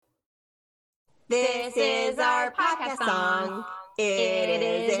This is our podcast song. It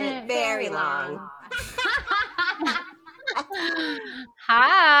isn't very long.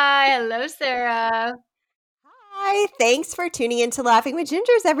 Hi. Hello, Sarah. Hi. Thanks for tuning in to Laughing with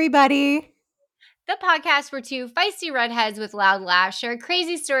Gingers, everybody. The podcast where two feisty redheads with loud laughs share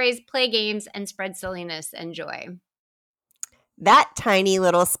crazy stories, play games, and spread silliness and joy. That tiny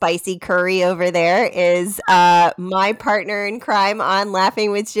little spicy curry over there is my partner in crime on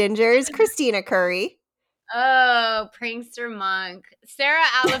Laughing with Gingers, Christina Curry. Oh, prankster monk. Sarah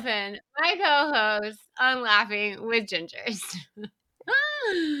Alapin, my co-host on Laughing with Gingers.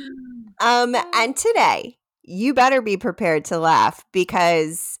 And today, you better be prepared to laugh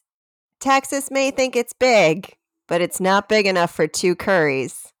because Texas may think it's big, but it's not big enough for two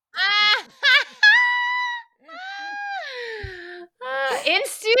curries.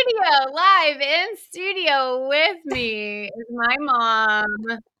 Live in studio with me is my mom.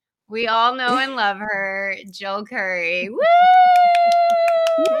 We all know and love her, Jill Curry. Woo!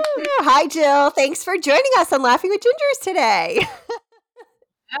 Hi, Jill. Thanks for joining us on Laughing with Gingers today.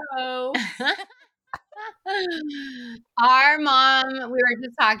 Hello. Our mom, we were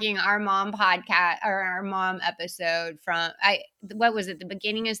just talking, our mom podcast or our mom episode from what was it, the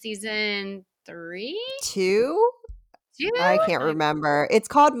beginning of season 3? 2? I can't remember. It's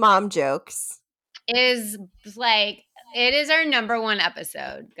called Mom Jokes. Is like, it is our number one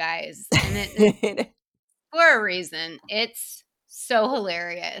episode, guys. And it's for a reason. It's so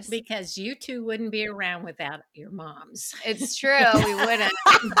hilarious. Because you two wouldn't be around without your moms. It's true. We wouldn't.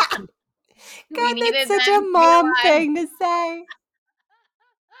 God, that's such a mom thing to say.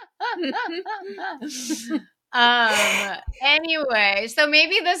 Anyway, so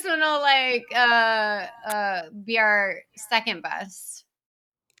maybe this one will be our second best.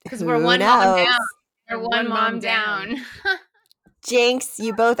 Because we're one mom down. We're one mom down. Jinx,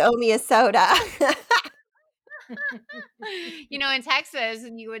 you both owe me a soda. You know, in Texas,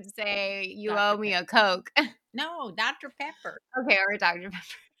 you would say you owe me a Coke. No, Dr. Pepper. Okay, or Dr.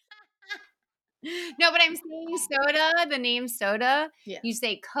 Pepper. No, but I'm saying soda, the name soda, you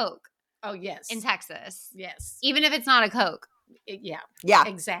say Coke. Oh, yes. In Texas. Yes. Even if it's not a Coke. Yeah.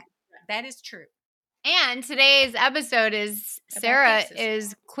 Exactly. That is true. And today's episode is Sarah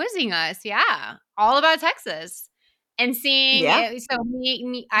is quizzing us. Yeah. All about Texas. And seeing so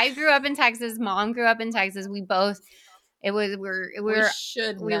me, I grew up in Texas. Mom grew up in Texas. We both we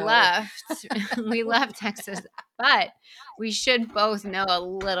left Texas, but we should both know a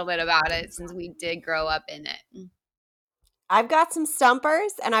little bit about it since we did grow up in it. I've got some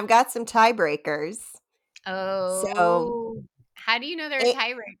stumpers and I've got some tiebreakers. Oh, so how do you know they're a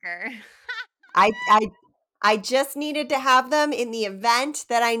tiebreaker? I just needed to have them in the event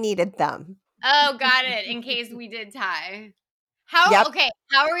that I needed them. Oh, got it. In case we did tie. Okay,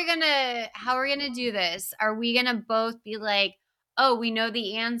 how are we gonna do this? Are we gonna both be like, oh, we know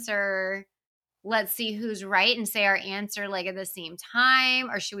the answer, let's see who's right and say our answer like at the same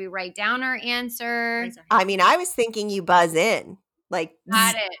time? Or should we write down our answer? I mean, I was thinking you buzz in. Like,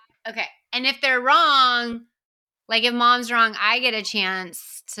 got it. Okay. And if they're wrong, like if mom's wrong, I get a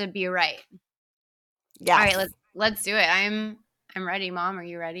chance to be right. Yeah. All right, let's do it. I'm ready, Mom. Are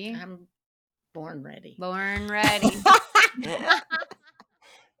you ready? I'm born ready. Born ready.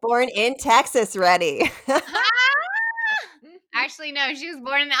 Born in Texas ready. Actually, no, she was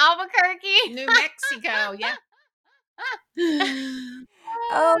born in Albuquerque, New Mexico. Yeah.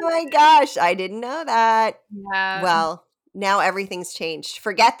 Oh my gosh, I didn't know that. Yeah. Well, now everything's changed.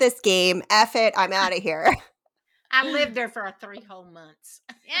 Forget this game. F it. I'm out of here. I lived there for 3 whole months.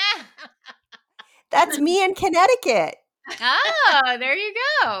 Yeah. That's me in Connecticut. Oh, there you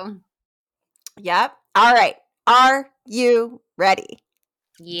go. Yep. All right. Are you ready?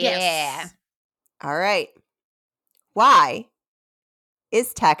 Yeah. Yes. All right. Why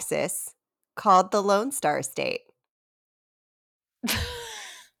is Texas called the Lone Star State?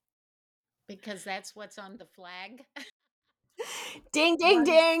 Because that's what's on the flag. Ding, ding,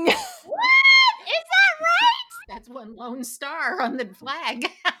 ding. What? Is that right? That's one lone star on the flag.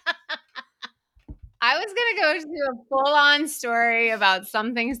 I was going to go to a full-on story about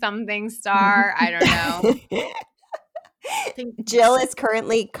something star. I don't know. Jill is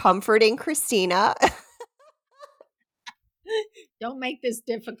currently comforting Christina. Don't make this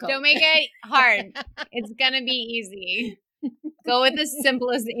difficult. Don't make it hard. It's going to be easy. Go with the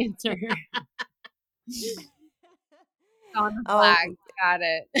simplest answer. On the flag. Got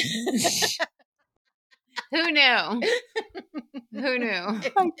it. Who knew? Who knew? Oh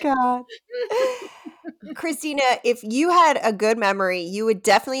my God. Christina, if you had a good memory, you would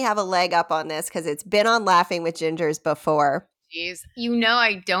definitely have a leg up on this because it's been on Laughing with Gingers before. Jeez. You know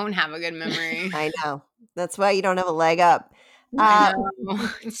I don't have a good memory. I know. That's why you don't have a leg up. I know.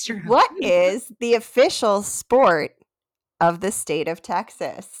 It's true. What is the official sport of the state of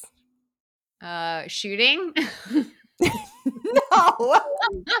Texas? Shooting? No.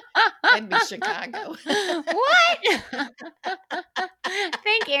 That'd be Chicago. What? I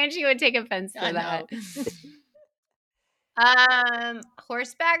think Angie would take offense to I that. know.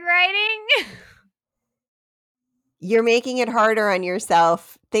 Horseback riding? You're making it harder on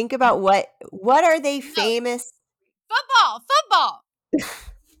yourself. Think about what are they famous? Football.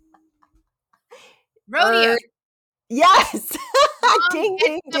 Rodeo. Yes. Ding,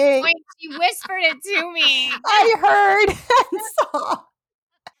 ding, ding. Point. She whispered it to me. I heard and saw.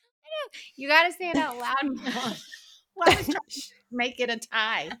 You got to say it out loud more. Well, I was trying to make it a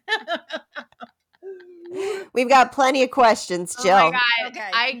tie. We've got plenty of questions, Jill. Oh my God. Okay.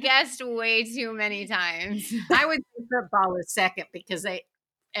 I guessed way too many times. I would say football is second because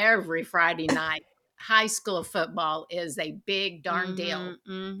every Friday night, high school football is a big darn deal.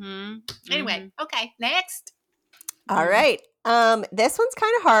 Mm-hmm. Anyway, okay, next. All right. This one's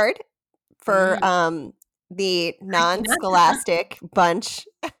kind of hard for the non-scholastic bunch.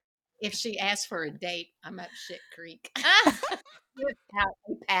 If she asks for a date, I'm up shit creek. Without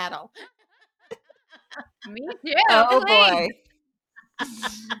a paddle. Me too. Oh please. boy.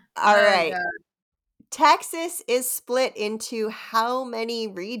 All right. God. Texas is split into how many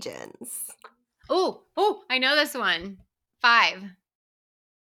regions? Oh, I know this one. 5.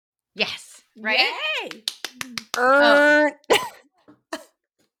 Yes. Right? Yay! Oh.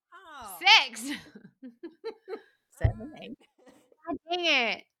 6. 7, 8. God dang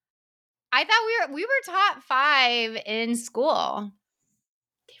it. I thought we were taught 5 in school.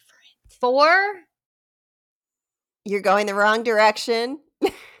 Different. 4? You're going the wrong direction.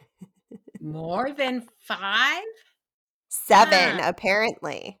 More than 5? 7,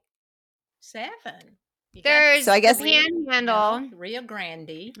 apparently. 7. There's So I guess- the Panhandle. Rio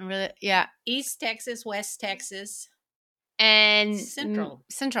Grande, Really, yeah. East Texas, West Texas, And Central.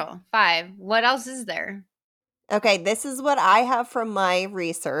 Central. 5. What else is there? Okay, this is what I have from my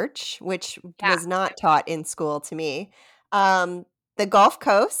research, which Yeah. was not taught in school to me. The Gulf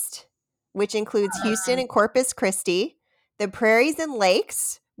Coast, which includes Houston and Corpus Christi, the Prairies and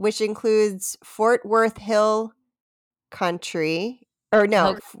Lakes, which includes Fort Worth Hill Country,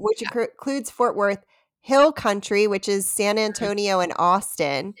 which includes Fort Worth Hill Country, which is San Antonio and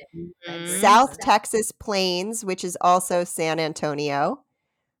Austin, South Texas Plains, which is also San Antonio,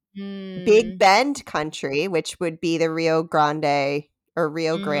 Big Bend Country, which would be the Rio Grande or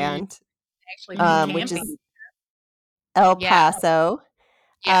Rio Grande, Actually, which is camping. El Yeah. Paso.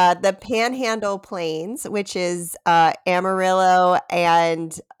 Yeah. The Panhandle Plains, which is Amarillo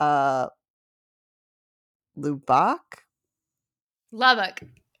and Lubbock. Lubbock.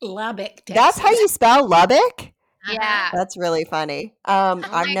 Lubbock, Texas. That's how you spell Lubbock? Yeah. That's really funny. Oh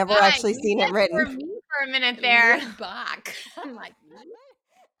I've my never God, actually you seen it guessed written. For me for a minute there. Lubbock. I'm like,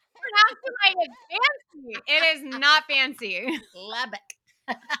 Pronouncing like it's fancy. It is not fancy. Lubbock.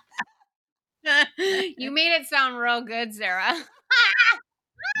 You made it sound real good, Sarah.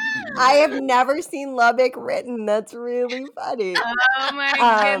 I have never seen Lubbock written. That's really funny. Oh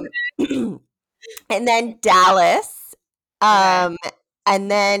my goodness. And then Dallas. Okay.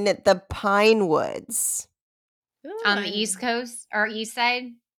 And then the Pine Woods. On the East Coast or East Side?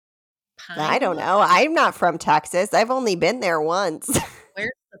 I don't know. I'm not from Texas. I've only been there once.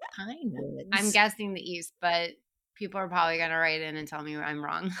 Where's the Pine Woods? I'm guessing the East, but people are probably going to write in and tell me I'm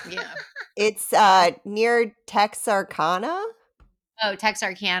wrong. Yeah. It's near Texarkana. Oh,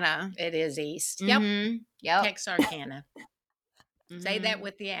 Texarkana. It is East. Yep. Mm-hmm. Yep. Texarkana. Say Mhm. that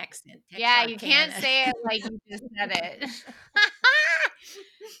with the accent. Yeah, you can't Texarkana. say it like you just said it.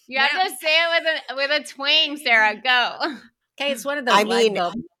 You have to say it with a twang, Sarah. Go. Okay, it's one of those I mean- light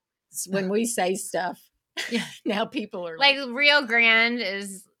bulbs when we say stuff. Yeah. Now people are Like Rio Grande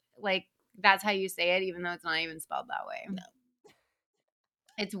is like that's how you say it, even though it's not even spelled that way. No.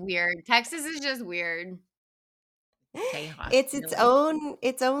 It's weird. Texas is just weird. Tejas, It's its own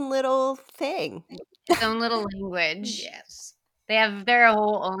little thing. Its own little language. Yes. They have their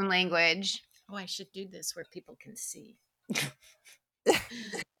whole own language. Oh, I should do this where people can see.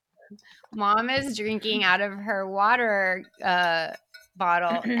 Mom is drinking out of her water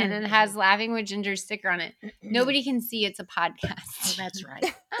bottle and it has Laughing with Ginger sticker on it. Nobody can see, it's a podcast. Oh, that's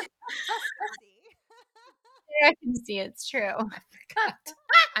right. I can see it's true.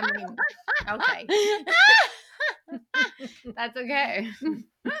 I mean, okay. That's okay.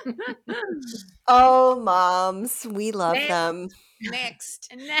 Oh, moms, we love Next. them.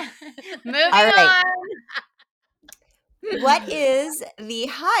 Next. Moving All right. on. What is the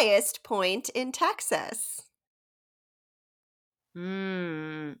highest point in Texas? What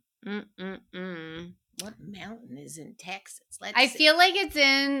mountain is in Texas? I feel like it's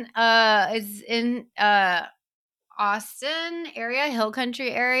in Austin area, Hill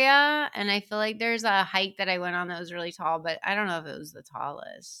Country area, and I feel like there's a hike that I went on that was really tall, but I don't know if it was the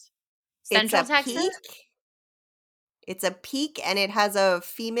tallest. Central Texas? Peak. It's a peak, and it has a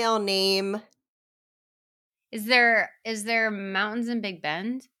female name. Is there mountains in Big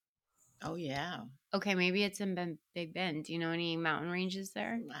Bend? Oh, yeah. Okay, maybe it's in Big Bend. Do you know any mountain ranges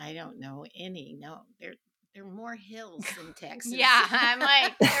there? I don't know any. No, there are more hills in Texas. Yeah, I'm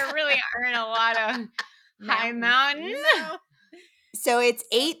like, there really aren't a lot of high mountains. No. So it's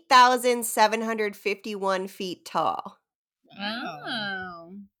 8,751 feet tall.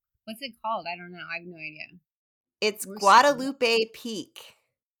 Oh. What's it called? I don't know. I have no idea. It's Guadalupe Peak.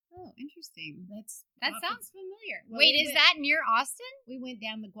 Oh, interesting. That awesome. sounds familiar. Wait, is that near Austin? We went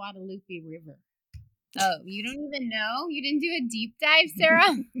down the Guadalupe River. Oh, you don't even know? You didn't do a deep dive,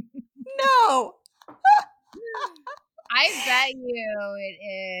 Sarah? No. I bet you it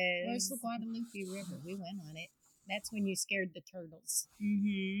is. Where's the Guadalupe River? We went on it. That's when you scared the turtles.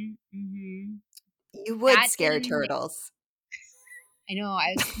 You would scare turtles. I know.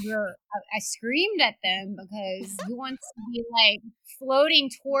 I screamed at them because who wants to be like floating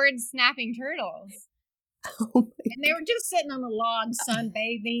towards snapping turtles? Oh and they were just sitting on the log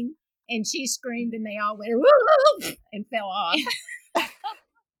sunbathing, and she screamed, and they all went woo and fell off.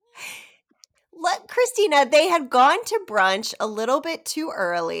 Look, Christina, they had gone to brunch a little bit too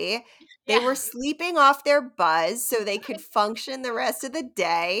early. They were sleeping off their buzz so they could function the rest of the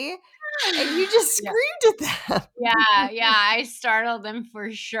day. And you just screamed at them. Yeah, I startled them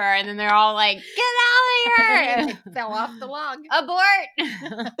for sure. And then they're all like, get out of here. They fell off the log. Abort.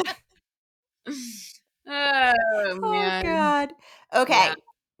 Oh, man. God. Okay. Yeah.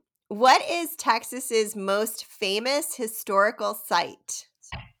 What is Texas's most famous historical site?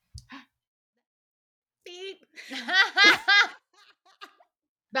 Beep.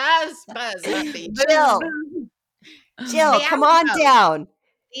 Buzz, not beep. Jill, come on down.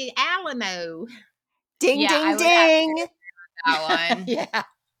 The Alamo. Ding, ding, ding. That one. Yeah.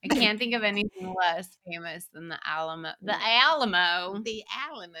 I can't think of anything less famous than the Alamo. The Alamo. The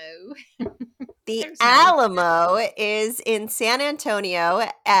Alamo. The Alamo is in San Antonio,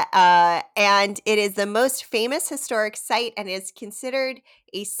 and it is the most famous historic site and is considered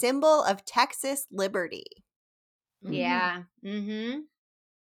a symbol of Texas liberty. Yeah. Mm-hmm.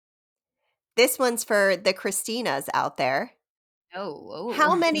 This one's for the Christinas out there. Oh.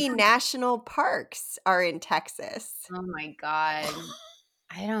 How many national parks are in Texas? Oh, my God.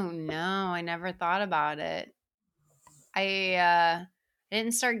 I don't know. I never thought about it. I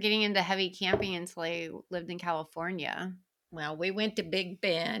didn't start getting into heavy camping until I lived in California. Well, we went to Big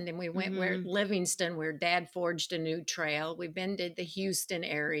Bend, and we went where Livingston, where Dad forged a new trail. We've been to the Houston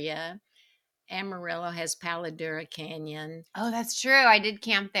area. Amarillo has Paladura Canyon. Oh, that's true. I did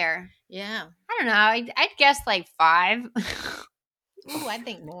camp there. Yeah. I don't know. I'd guess like 5. Ooh, I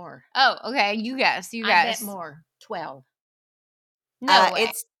think more. Oh, okay. You guess. I bet more. 12. No way.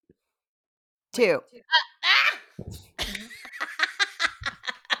 It's 2.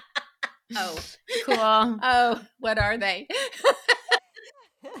 Oh, cool. Oh, what are they?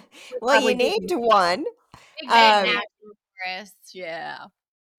 Well, you named one. Big Bend National Forest. Yeah.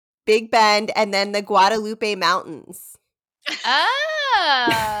 Big Bend, and then the Guadalupe Mountains.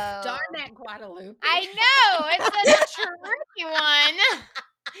 Oh. Darn that Guadalupe. I know. It's a tricky one.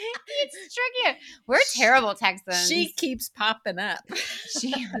 It's tricky. We're terrible Texans. She keeps popping up.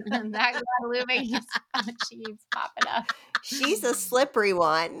 That Guadalupe she keeps popping up. She's a slippery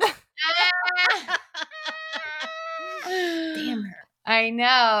one. Damn her. I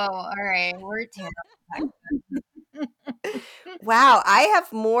know. All right. We're terrible Texans. Wow, I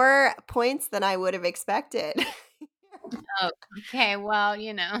have more points than I would have expected. Oh, okay. Well,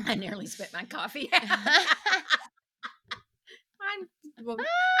 I nearly spit my coffee. I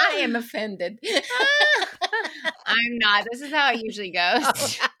am offended. I'm not. This is how it usually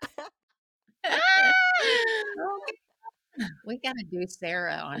goes. We got to do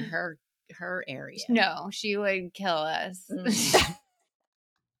Sarah on her area. No, she would kill us.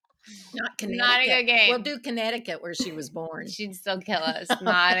 Not Connecticut. Not a good game. We'll do Connecticut where she was born. She'd still kill us.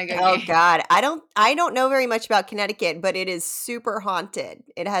 Not a good game. Oh God, I don't know very much about Connecticut, but it is super haunted.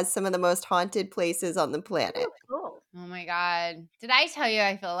 It has some of the most haunted places on the planet. Oh, cool. Oh my God. Did I tell you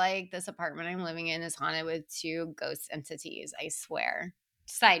I feel like this apartment I'm living in is haunted with 2 ghost entities? I swear.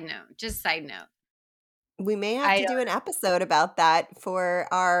 Side note. We may have to do an episode about that for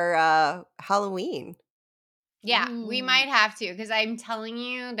our Halloween. Yeah, we might have to, because I'm telling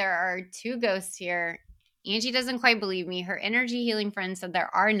you, there are 2 ghosts here. Angie doesn't quite believe me. Her energy healing friend said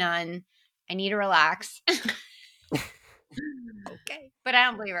there are none. I need to relax. Okay. But I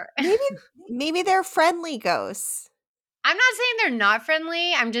don't believe her. Maybe they're friendly ghosts. I'm not saying they're not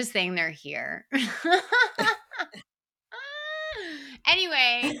friendly. I'm just saying they're here.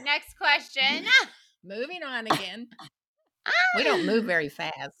 Anyway, next question. Moving on again. We don't move very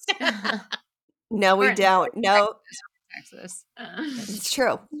fast. No, we We're in don't. No, Texas. it's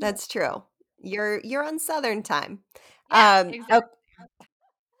true. That's true. You're on Southern time. Yeah, exactly.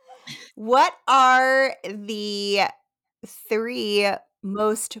 What are the 3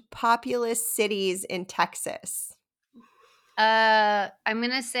 most populous cities in Texas? I'm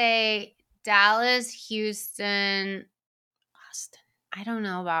gonna say Dallas, Houston. Austin. I don't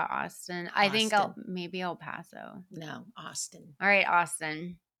know about Austin. I think Austin. maybe El Paso. No, Austin. All right,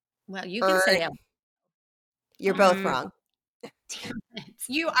 Austin. Well, you can say El. You're both wrong. Damn it.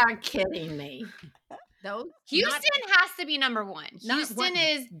 You are kidding me. Houston has to be number 1. Houston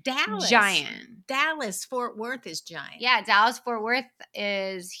is Dallas. giant. Dallas, Fort Worth is giant. Yeah, Dallas Fort Worth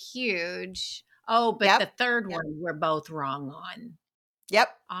is huge. Oh, but Yep. the third one we're both wrong on. Yep.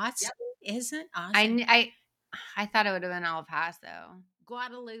 Austin isn't Austin. I thought it would have been El Paso.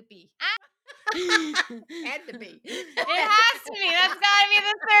 Guadalupe. Had to be. It has to be. That's got to be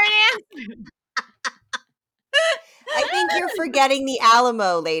the third answer. I think you're forgetting the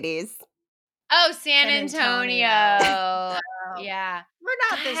Alamo, ladies. Oh, San Antonio. Yeah. We're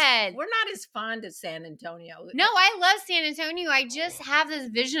not as fond of San Antonio. No, I love San Antonio. I just have this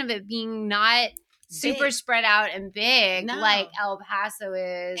vision of it being not super Big. spread out and big like No. El Paso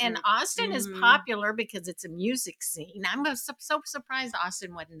is. And Austin is popular because it's a music scene. I'm so surprised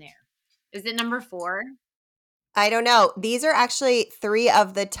Austin wasn't there. Is it number 4? I don't know. These are actually 3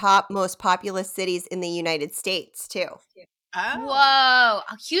 of the top most populous cities in the United States, too. Oh.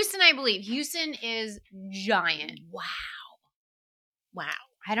 Whoa. Houston, I believe. Houston is giant. Wow.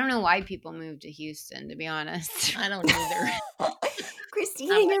 I don't know why people move to Houston, to be honest. I don't either.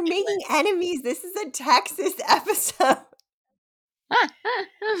 Christina, you're making enemies. This is a Texas episode.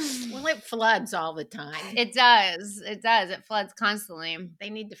 Well, it floods all the time. It does. It floods constantly. They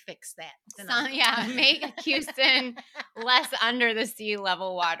need to fix that. Make Houston less under the sea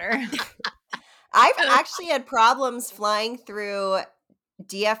level water. I've actually had problems flying through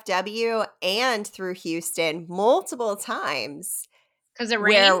DFW and through Houston multiple times. Because of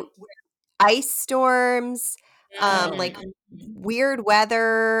rain? Ice storms, like weird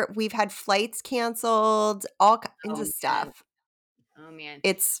weather. We've had flights canceled, all kinds of stuff. Oh man.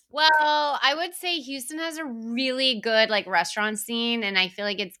 Well, I would say Houston has a really good like restaurant scene, and I feel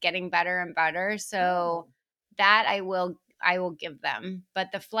like it's getting better and better. So that I will give them.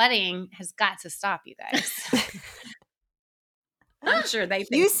 But the flooding has got to stop, you guys. I'm sure they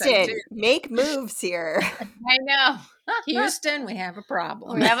think Houston, so too. make moves here. I know. Houston, we have a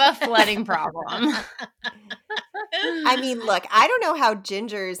problem. We have a flooding problem. I mean, look, I don't know how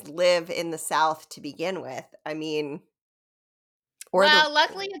gingers live in the South to begin with. I mean,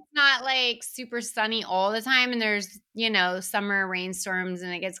 luckily it's not like super sunny all the time, and there's, summer rainstorms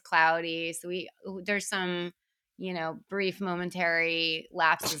and it gets cloudy. So there's some, brief momentary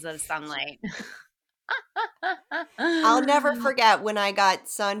lapses of sunlight. I'll never forget when I got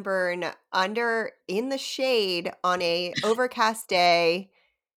sunburn in the shade on a overcast day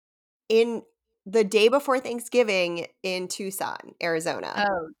in the day before Thanksgiving in Tucson, Arizona.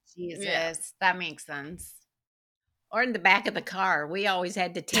 Oh, Jesus. Yeah. That makes sense. Or in the back of the car. We always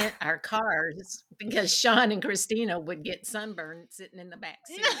had to tent our cars because Sean and Christina would get sunburned sitting in the back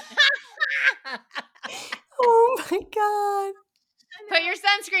seat. Oh my God. Put your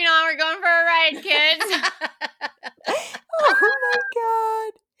sunscreen on. We're going for a ride, kids. Oh my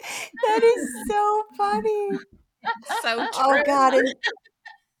God. That is so funny. So true. Oh God.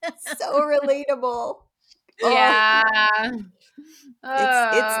 It's so relatable. Yeah.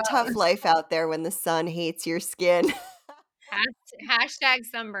 It's tough life out there when the sun hates your skin. Hashtag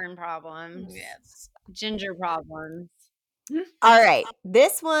sunburn problems. Yes. Ginger problems. All right.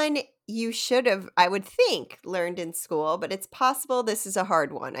 This one you should have, I would think, learned in school, but it's possible this is a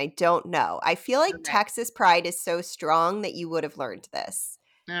hard one. I don't know. I feel like Texas pride is so strong that you would have learned this.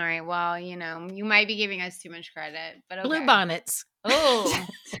 All right. Well, you might be giving us too much credit, but okay. Blue bonnets. Oh.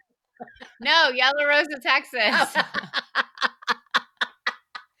 No, Yellow Rose of Texas.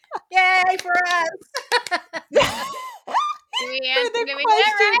 Yay for us. Did we get that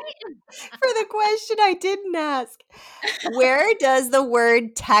right? For the question I didn't ask. Where does the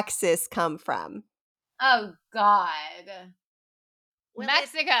word Texas come from? Oh, God. Well,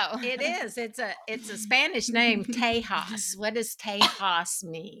 Mexico. It is. It's a Spanish name, Tejas. What does Tejas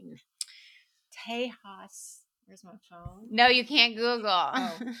mean? Tejas. Where's my phone? No, you can't Google.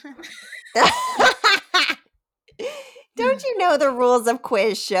 Oh. Don't you know the rules of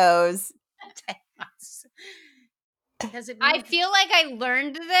quiz shows? Tejas. Does it I mean, feel like I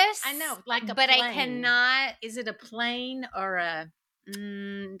learned this. I know, like a but plane. I cannot. Is it a plane or a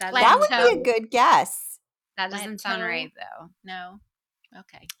That would be a good guess. That doesn't sound plateau? right though. No.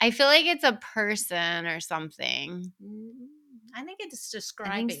 Okay. I feel like it's a person or something. I think it's I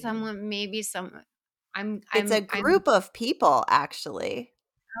describing. think someone, maybe some. It's a group of people, actually.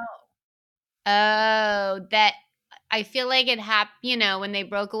 Oh, that I feel like it happened, you know, when they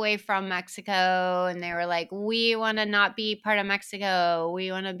broke away from Mexico and they were like, we want to not be part of Mexico.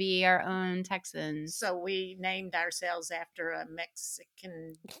 We want to be our own Texans. So we named ourselves after a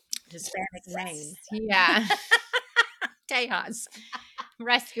Mexican Hispanic name. Yeah. Tejas.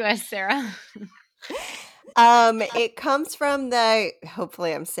 Rescue us, Sarah. It comes from the,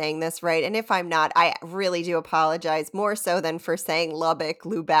 hopefully I'm saying this right, and if I'm not, I really do apologize, more so than for saying Lubbock,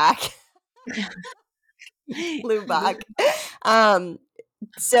 Lubac. Lubac.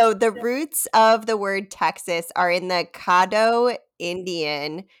 So the roots of the word Texas are in the Caddo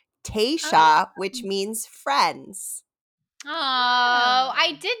Indian Teisha, which means friends. Oh,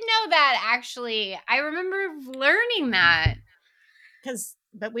 I did know that actually. I remember learning that.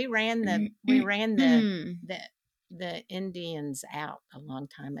 But we ran the Indians out a long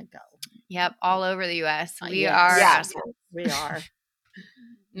time ago. Yep, all over the U.S. We Yes. are Yeah. assholes. We are.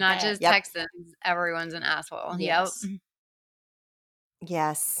 Not Bad. just Yep. Texans. Everyone's an asshole. Yes. Yep.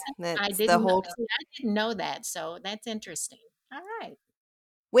 Yes, I that's didn't the whole. I didn't know that, so that's interesting. All right.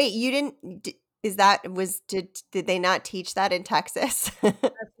 Wait, you didn't? Did they not teach that in Texas? It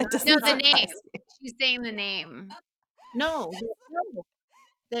No, doesn't the surprise name. me. She's saying the name. No.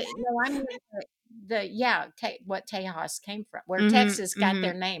 I mean what Tejas came from, where Texas got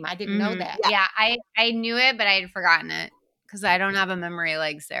their name. I didn't know that. Yeah, I knew it, but I had forgotten it because I don't have a memory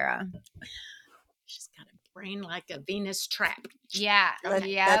like Sarah. She's got a brain like a Venus trap. Yeah,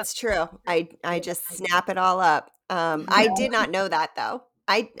 yeah. That's true. I just snap it all up. I did not know that though.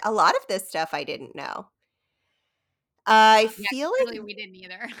 A lot of this stuff I didn't know. I feel like Clearly we didn't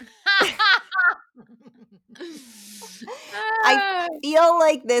either. I feel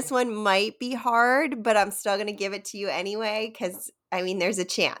like this one might be hard, but I'm still gonna give it to you anyway because I mean, there's a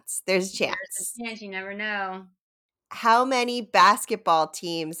chance. There's a chance. Yes, you never know. How many basketball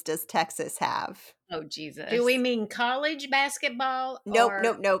teams does Texas have? Oh Jesus! Do we mean college basketball? Nope,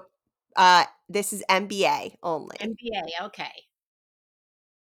 or nope. This is NBA only. NBA. Okay.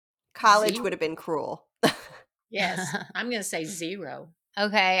 College 0. would have been cruel. Yes, I'm going to say 0.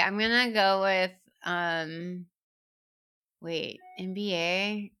 Okay, I'm gonna go with wait,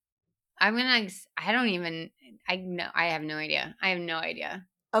 NBA. I have no idea. I have no idea.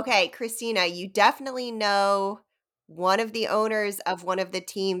 Okay, Christina, you definitely know one of the owners of one of the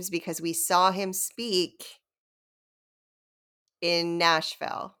teams because we saw him speak in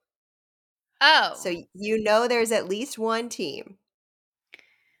Nashville. Oh, So you know there's at least one team.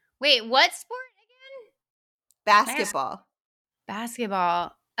 wait, what sport again? Basketball.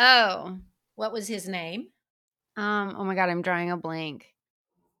 Basketball. Oh, What was his name? oh my God, I'm drawing a blank.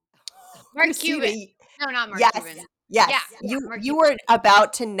 Mark Christina, Cuban. No, not Mark yes. Cuban. Yes. Yeah, You were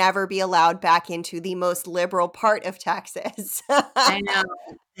about to never be allowed back into the most liberal part of Texas. I know.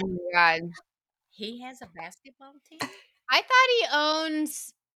 Oh my God. He has a basketball team? I thought he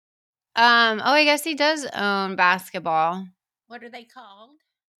owns I guess he does own basketball. What are they called?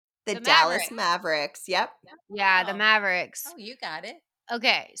 The The Dallas Mavericks. Yep. Yeah, the Oh. Mavericks. Oh, you got it.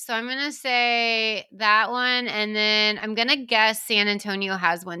 Okay, so I'm gonna say that one, and then I'm gonna guess San Antonio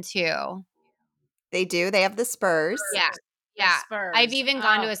has one too. They do. They have the Spurs. Yeah, The yeah. Spurs. I've even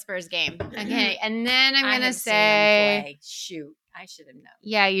gone to Oh. a Spurs game. Okay, and then I'm I gonna have seen 'em say, play. Shoot, I should have known.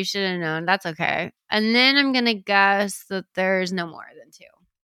 yeah, you should have known. That's okay. And then I'm gonna guess that there's no more than 2.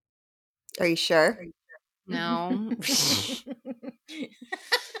 Are you sure? No,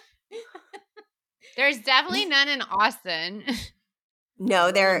 there's definitely none in Austin.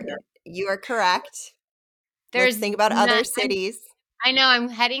 No, you are correct. There's Let's think about other none- cities. I know I'm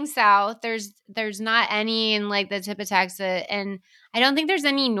heading south. There's not any in like the tip of Texas, and I don't think there's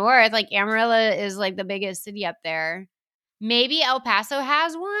any north. Like Amarillo is like the biggest city up there. Maybe El Paso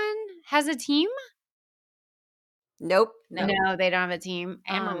has a team. Nope. No. No, they don't have a team.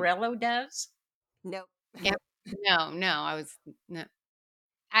 Amarillo does? Nope. No.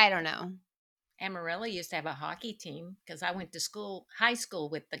 I don't know. Amarillo used to have a hockey team because I went to high school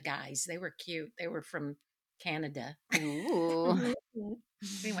with the guys. They were cute. They were from Canada. Ooh.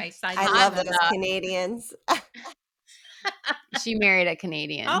 Anyway, I love those Canadians. She married a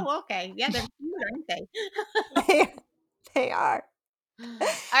Canadian. Oh, okay. Yeah, they're cute, aren't they? They are. All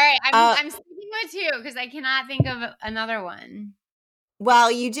right, I'm sticking with 2 because I cannot think of another one.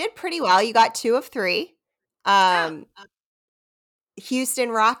 Well, you did pretty well. You got 2 of 3. Houston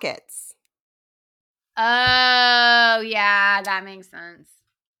Rockets. Oh, yeah, that makes sense.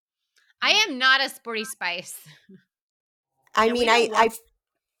 I am not a sporty spice. I Yeah, mean, we don't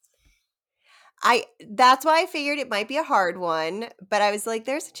I that's why I figured it might be a hard one, but I was like,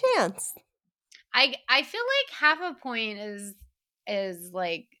 there's a chance. I feel like half a point is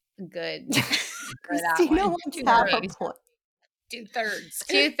like good for that Christina one. wants half a point.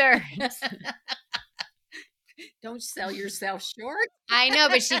 2/3. 2/3. Don't sell yourself short. I know,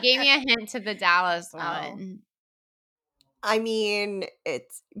 but she gave me a hint to the Dallas Oh. one. I mean,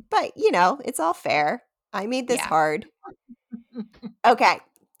 but it's all fair. I made this Yeah. hard. Okay,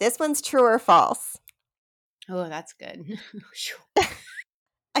 this one's true or false. Oh, that's good.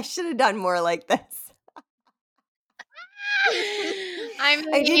 I should have done more like this. I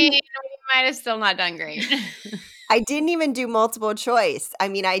mean, we might have still not done great. I didn't even do multiple choice. I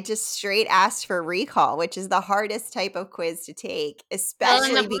mean, I just straight asked for recall, which is the hardest type of quiz to take,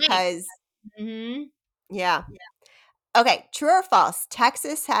 especially because yeah. Okay, true or false?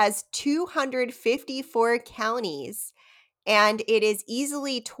 Texas has 254 counties, and it is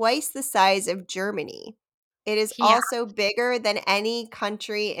easily twice the size of Germany. It is also bigger than any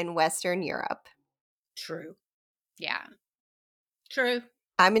country in Western Europe. True. Yeah. True.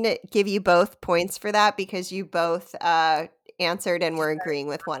 I'm going to give you both points for that because you both answered and were agreeing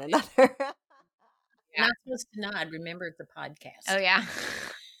with one another. You're not supposed to nod. Remember, it's a podcast. Oh, yeah.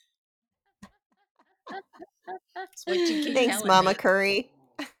 That's what you keep Thanks, telling Mama me, Curry.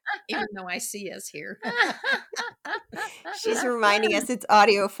 even though I see us here. She's reminding us it's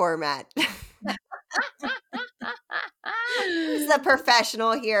audio format. Who's the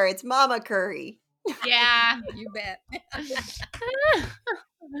professional here? It's Mama Curry. Yeah. You bet.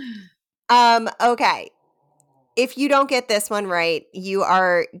 Okay. If you don't get this one right, you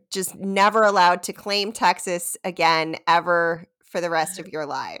are just never allowed to claim Texas again ever for the rest of your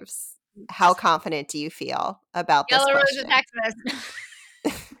lives. How confident do you feel about this Yellow Rose question? of Texas.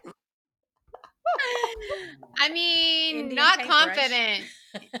 I mean, Indian not paintbrush. confident.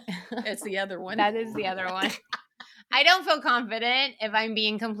 That's the other one. That is the other one. I don't feel confident, if I'm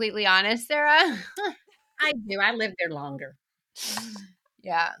being completely honest, Sarah. I do. I lived there longer.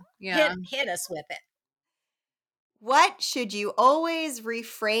 Yeah. Hit us with it. What should you always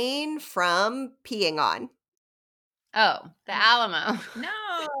refrain from peeing on? Oh, the Alamo.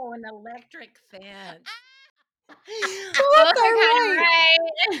 No, an electric fence. Both are kind of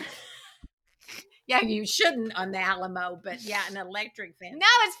right. Yeah, you shouldn't on the Alamo, but yeah, an electric fence. No,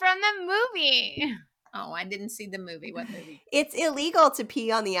 it's from the movie. Oh, I didn't see the movie. What movie? It's illegal to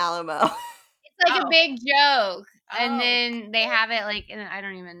pee on the Alamo. It's like a big joke. And then they have it like in I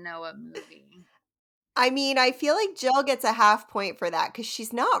don't even know what movie. I mean, I feel like Jill gets a half point for that because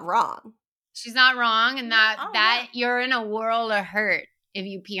she's not wrong. She's not wrong, and that you're in a world of hurt if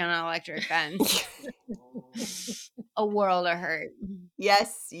you pee on an electric fence. A world of hurt.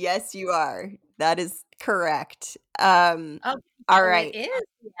 Yes, you are. That is correct. All right. It is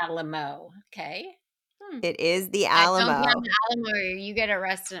the Alamo. Okay. It is the Alamo. Don't be on the Alamo or you get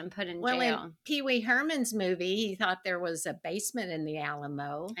arrested and put in jail. In Pee Wee Herman's movie, he thought there was a basement in the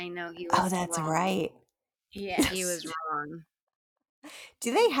Alamo. I know he was Oh, that's wrong. right. Yes. He was wrong.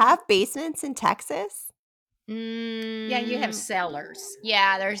 Do they have basements in Texas? Yeah, you have cellars.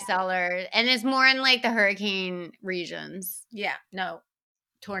 Yeah, there's cellars. And it's more in like the hurricane regions. Yeah, no.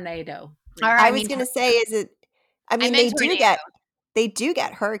 Tornado. I was going to say, is it, I mean, they do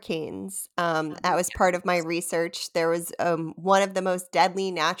get hurricanes. That was part of my research. There was one of the most deadly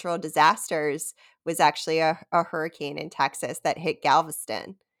natural disasters was actually a hurricane in Texas that hit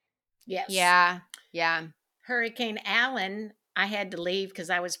Galveston. Yes. Yeah. Hurricane Allen, I had to leave because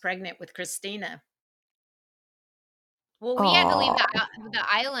I was pregnant with Christina. Well, we had to leave the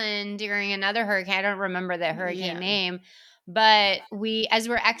island during another hurricane. I don't remember the hurricane name. But as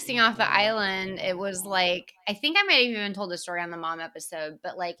we're exiting off the island, it was like, I think I might have even told the story on the mom episode,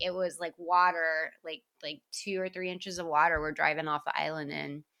 but like it was like water, like 2 or 3 inches of water we're driving off the island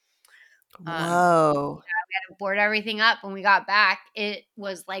in. Whoa. We had to board everything up. When we got back, it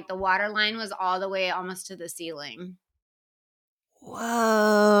was like the water line was all the way almost to the ceiling.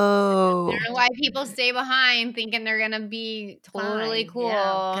 Whoa. I don't know why people stay behind thinking they're going to be totally cool.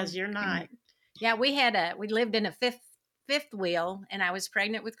 Because you're not. Yeah, we lived in a fifth fifth wheel, and I was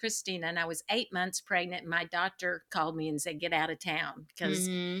pregnant with Christina, and I was 8 months pregnant. And my doctor called me and said, "Get out of town because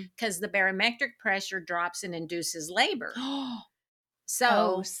the barometric pressure drops and induces labor."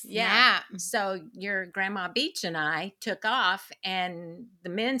 So, snap. So your Grandma Beach and I took off, and the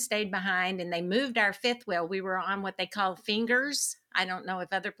men stayed behind, and they moved our fifth wheel. We were on what they call fingers. I don't know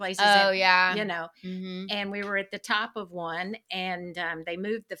if other places, you know, and we were at the top of one, and they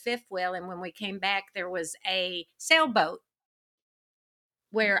moved the fifth wheel. And when we came back, there was a sailboat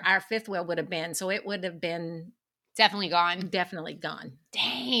where our fifth wheel would have been. So it would have been definitely gone.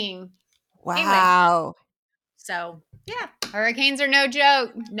 Dang. Wow. Anyway, so, yeah. Hurricanes are no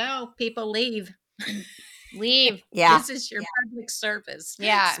joke. No, people leave. Leave. Yeah. This is your public service.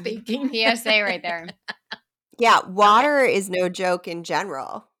 Yeah. Speaking. PSA right there. Yeah. Water is no joke in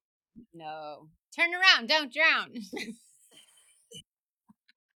general. No. Turn around. Don't drown.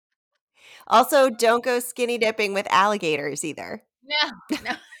 Also, don't go skinny dipping with alligators either. No.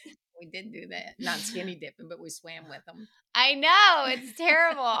 We did do that. Not skinny dipping, but we swam with them. I know. It's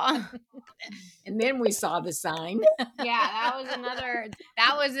terrible. And then we saw the sign. Yeah,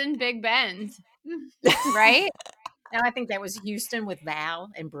 that was in Big Bend. Right? No, I think that was Houston with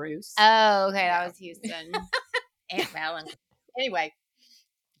Val and Bruce. Oh, okay. That was Houston. Aunt Val. Anyway,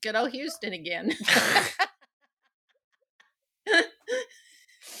 good old Houston again.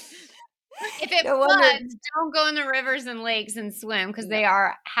 If it floods, don't go in the rivers and lakes and swim because they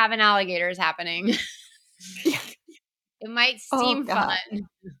are having alligators happening. It might seem fun.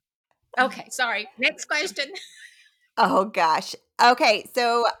 Okay, sorry. Next question. Oh, gosh. Okay,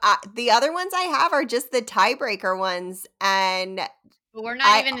 so the other ones I have are just the tiebreaker ones. And but we're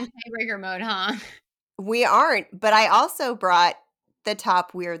not even in tiebreaker mode, huh? We aren't. But I also brought the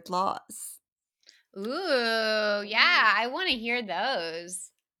top weird laws. Ooh, yeah. I want to hear those.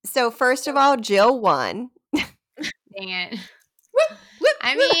 So first of all, Jill won. Dang it.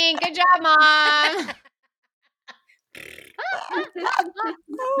 I mean, good job, Mom.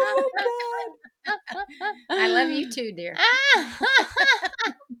 I love you too, dear.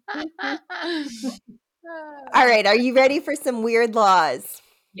 All right. Are you ready for some weird laws?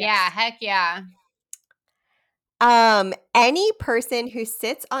 Yeah, heck yeah. Any person who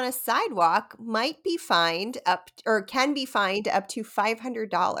sits on a sidewalk might be fined can be fined up to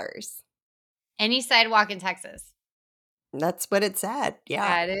 $500. Any sidewalk in Texas. That's what it said.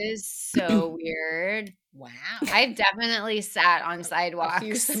 Yeah. That is so weird. Wow. I've definitely sat on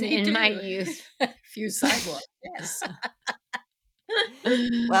sidewalks in my youth. A few sidewalks, yes.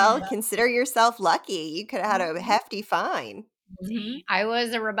 Well, consider yourself lucky. You could have had a hefty fine. Mm-hmm. I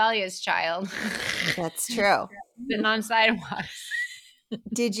was a rebellious child. That's true. Sitting on sidewalks.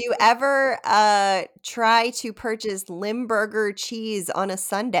 Did you ever try to purchase Limburger cheese on a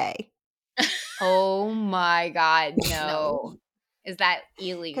Sunday? Oh my God, no. Is that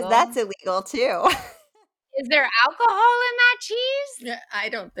illegal? Because that's illegal too. Is there alcohol in that cheese? I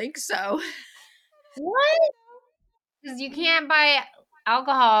don't think so. What? Because you can't buy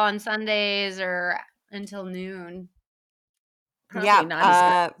alcohol on Sundays or until noon. Probably not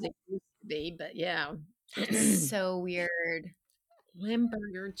as good as it used to be, but yeah. So weird.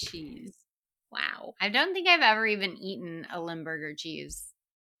 Limburger cheese. Wow. I don't think I've ever even eaten a Limburger cheese.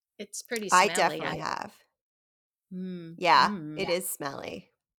 It's pretty smelly. I definitely have. Yeah, it is smelly.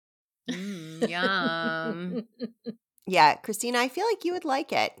 Yum. Yeah, Christina, I feel like you would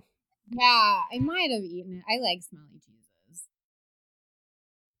like it. Yeah, I might have eaten it. I like smelly cheeses.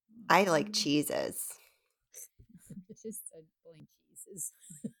 I like cheeses. Just said blank cheeses.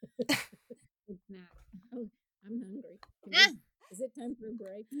 Snack. Oh, I'm hungry. Is it time for a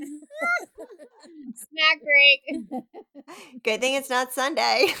break? Snack break. Good thing it's not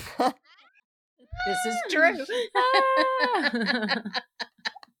Sunday. This is true.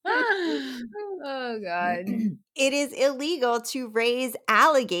 Oh, God. It is illegal to raise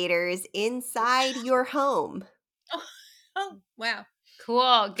alligators inside your home. Oh, wow.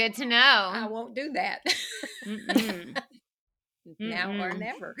 Cool. Good to know. I won't do that. Now or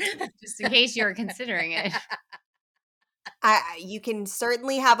never. Just in case you were considering it. You can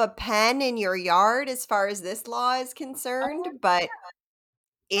certainly have a pen in your yard as far as this law is concerned, but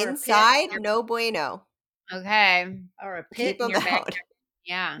inside, no bueno. Okay. Or a pit in your backyard.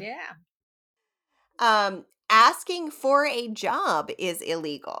 Yeah. Yeah. Asking for a job is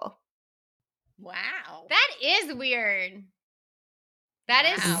illegal. Wow. That is weird. That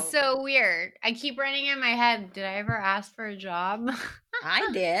is so weird. I keep running in my head. Did I ever ask for a job?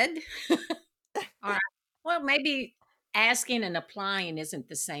 I did. All right. Well, maybe asking and applying isn't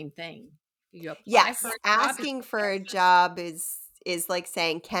the same thing. You apply for asking for a job is like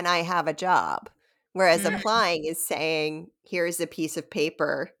saying, "Can I have a job?" Whereas applying is saying, here's a piece of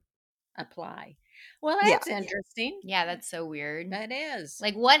paper. Apply. Well, that's interesting. Yeah, that's so weird. That is.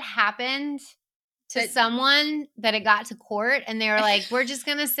 Like, what happened to someone that it got to court and they were like, we're just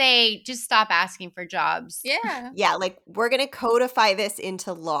going to say, just stop asking for jobs. Yeah. Yeah, like we're going to codify this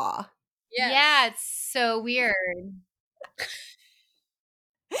into law. Yes. Yeah, it's so weird.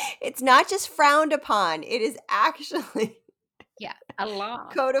 It's not just frowned upon. It is actually a law.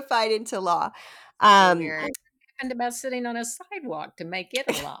 Codified into law. Weird. What happened about sitting on a sidewalk to make it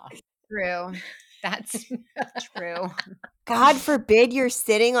a law? True. That's true. God forbid you're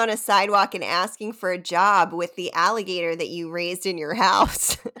sitting on a sidewalk and asking for a job with the alligator that you raised in your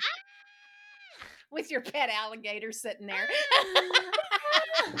house. With your pet alligator sitting there.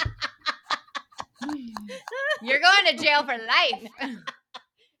 You're going to jail for life.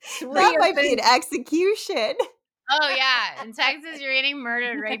 That might be an execution. Oh, yeah. In Texas, you're getting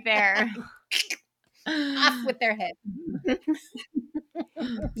murdered right there. Off with their head.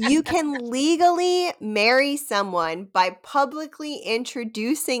 You can legally marry someone by publicly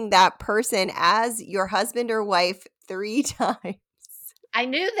introducing that person as your husband or wife 3 times. I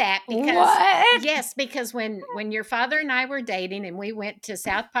knew that because because when your father and I were dating and we went to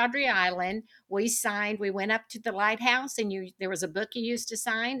South Padre Island, we went up to the lighthouse and there was a book you used to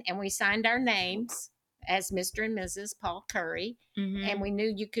sign, and we signed our names as Mr. and Mrs. Paul Curry. Mm-hmm. And we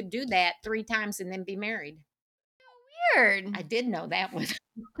knew you could do that 3 times and then be married. Weird. I did know that one.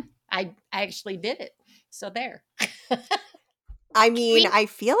 I actually did it. So there. I mean, I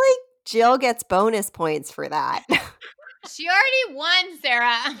feel like Jill gets bonus points for that. She already won,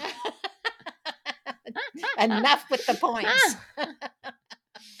 Sarah. Enough with the points.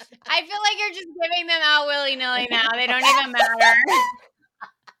 I feel like you're just giving them out willy-nilly now. They don't even matter.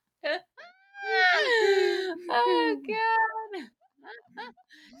 Oh, God.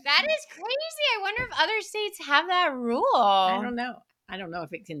 That is crazy. I wonder if other states have that rule. I don't know. I don't know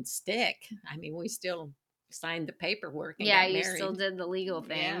if it can stick. I mean, we still signed the paperwork and got married. You still did the legal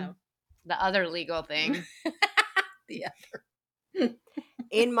thing. Yeah. The other legal thing. The other.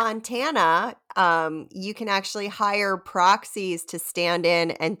 In Montana, you can actually hire proxies to stand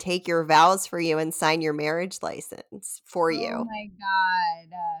in and take your vows for you and sign your marriage license for you. Oh, my God.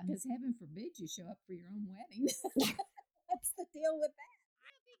 Because heaven forbid you show up for your own wedding. What's the deal with that?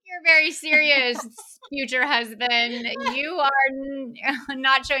 You're very serious, future husband. You are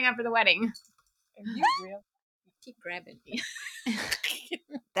not showing up for the wedding. Are you real? You keep grabbing me.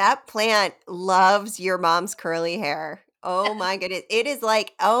 That plant loves your mom's curly hair. Oh my goodness. It is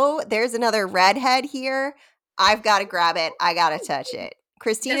like, oh, there's another redhead here. I've got to grab it. I got to touch it.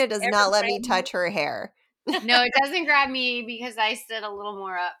 Christina does not let me touch her hair. No, it doesn't grab me because I sit a little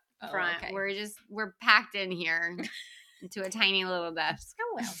more up front. Okay. We're packed in here into a tiny little desk.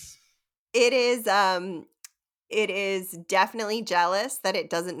 Oh, well. It is definitely jealous that it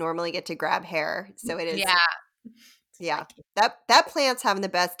doesn't normally get to grab hair. So it is. Yeah. Yeah. That plant's having the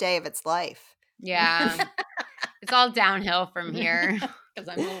best day of its life. Yeah. It's all downhill from here. Because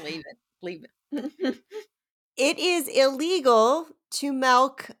I'm going to leave it. Leave it. It is illegal to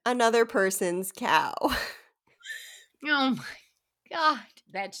milk another person's cow. Oh my God.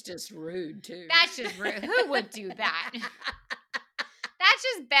 That's just rude, too. That's just rude. Who would do that? That's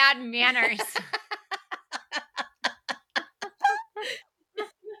just bad manners.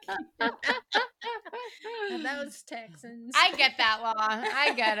 Those Texans. I get that law.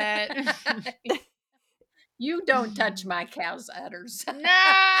 I get it. You don't touch my cow's udders. No.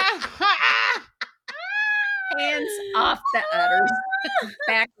 Hands off the udders.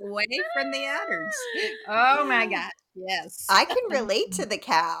 Back away from the udders. Oh my God. Yes. I can relate to the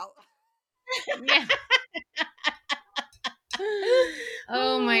cow. Yeah.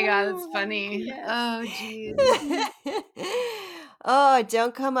 Oh my God, that's funny. Yes. Oh geez. Oh,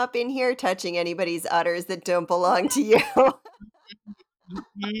 don't come up in here touching anybody's udders that don't belong to you.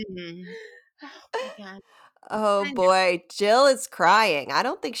 Mm-hmm. Oh my God. Oh boy, Jill is crying. I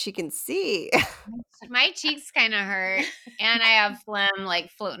don't think she can see. My cheeks kind of hurt, and I have phlegm like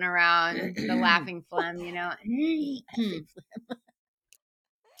floating around, the laughing phlegm, you know. It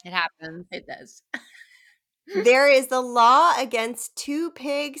happens. It does. There is a law against 2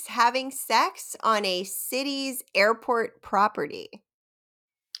 pigs having sex on a city's airport property.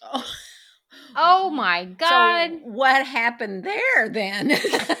 Oh my God. So what happened there then?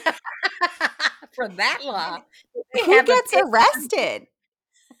 For that law. Who gets arrested?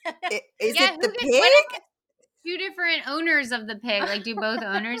 Is it the pig? 2 different owners of the pig. Like, do both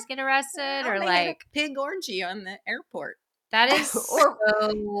owners get arrested, or like pig orgy on the airport? That is. Or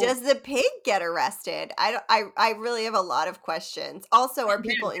does the pig get arrested? I really have a lot of questions. Also, are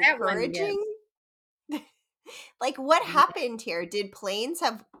people encouraging Like, what happened here? Did planes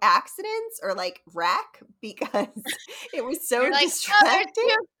have accidents or like wreck? Because it was so like, distracting.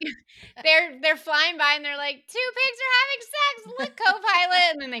 They're flying by and they're like, 2 pigs are having sex. Look,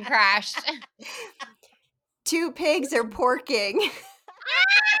 co-pilot, and then they crashed. 2 pigs are porking.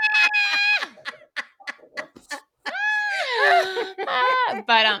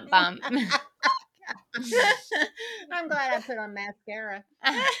 Bump. I'm glad I put on mascara.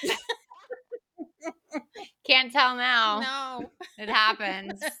 Can't tell now. No, it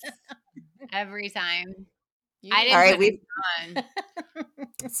happens every time. All right, we've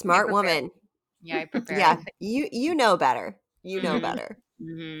smart woman. Yeah, I prepared. Yeah, you know better. You know better.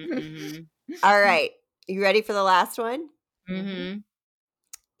 All right, you ready for the last one?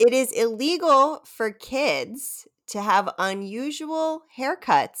 It is illegal for kids to have unusual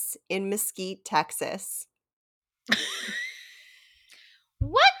haircuts in Mesquite, Texas.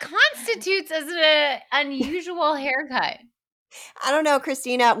 What constitutes as an unusual haircut? I don't know,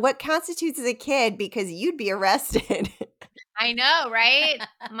 Christina. What constitutes as a kid? Because you'd be arrested. I know, right?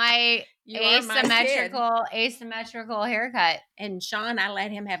 My asymmetrical haircut. And Sean, I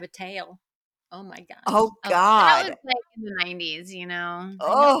let him have a tail. Oh my God. Oh God. That was like in the 90s, you know.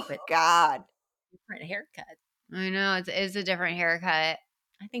 Oh God. Different haircut. I know, it's a different haircut.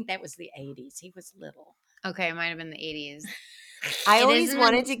 I think that was the 80s. He was little. Okay, it might have been the 80s. I always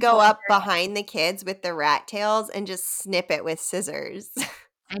wanted to go up behind the kids with the rat tails and just snip it with scissors.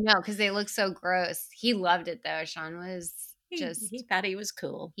 I know, because they look so gross. He loved it though. Sean was he thought he was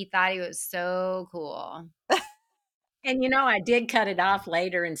cool. He thought he was so cool. And I did cut it off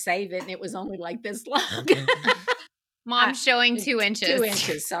later and save it, and it was only like this long. Mom's showing 2 inches. 2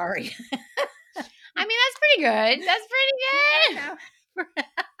 inches, sorry. I mean, that's pretty good. That's pretty good.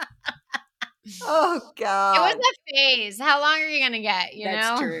 Oh God. It was a phase. How long are you going to get,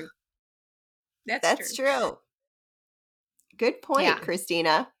 That's true. That's true. Good point,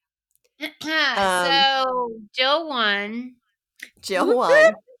 Christina. So Jill won.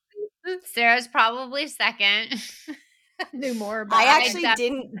 Sarah's probably second. Knew more about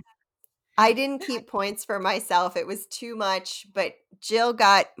I didn't keep points for myself. It was too much, but Jill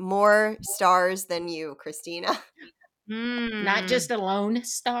got more stars than you, Christina. Not just a lone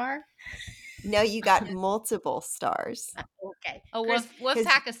star? No, you got multiple stars. Okay. A wolf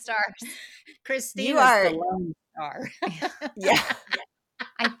pack of stars. Christina's the lone star. Yeah.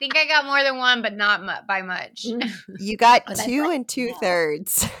 I think I got more than one, but not by much. You got 2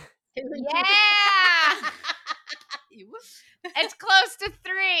 2/3. Yeah. It's close to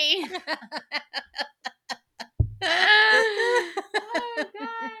 3. Oh,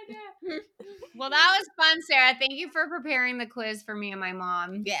 God. Well, that was fun, Sarah. Thank you for preparing the quiz for me and my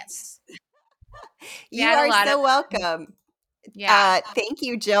mom. Yes. You are so welcome. Yeah. Thank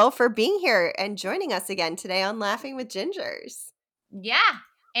you, Jill, for being here and joining us again today on Laughing with Gingers. Yeah.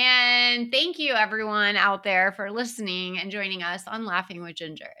 And thank you, everyone out there, for listening and joining us on Laughing with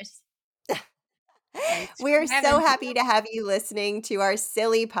Gingers. We're so happy to have you listening to our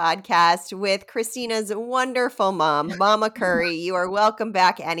silly podcast with Christina's wonderful mom, Mama Curry. You are welcome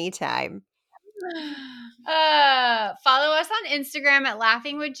back anytime. Follow us on Instagram at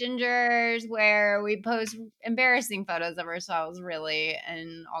Laughing with Gingers, where we post embarrassing photos of ourselves, really,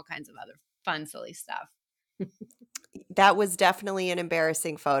 and all kinds of other fun, silly stuff. That was definitely an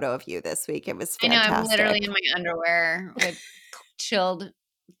embarrassing photo of you this week. It was fantastic. I know, I'm literally in my underwear with chilled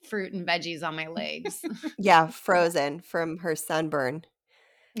fruit and veggies on my legs. Yeah, frozen from her sunburn.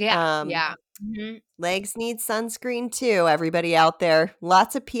 Yeah. Legs need sunscreen too, everybody out there.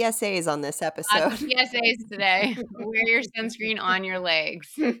 Lots of PSAs on this episode. Lots of PSAs today. Wear your sunscreen on your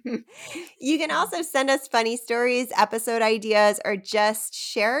legs. You can also send us funny stories, episode ideas, or just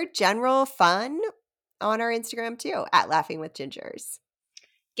share general fun on our Instagram too, at Laughing with Gingers.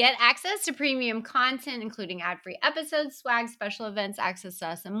 Get access to premium content, including ad-free episodes, swag, special events, access to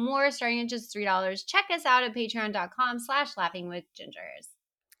us, and more, starting at just $3. Check us out at patreon.com/laughingwithgingers.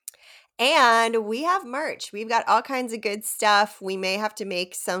 And we have merch. We've got all kinds of good stuff. We may have to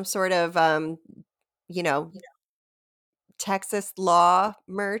make some sort of, Texas law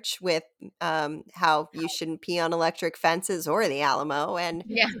merch with how you shouldn't pee on electric fences or the Alamo, and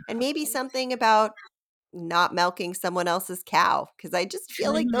maybe something about not milking someone else's cow, because I just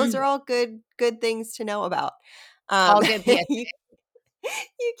feel like those are all good things to know about. All good. You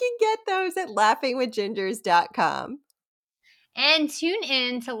can get those at laughingwithgingers.com. And tune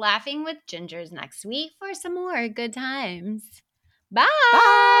in to Laughing with Gingers next week for some more good times. Bye.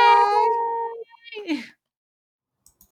 Bye.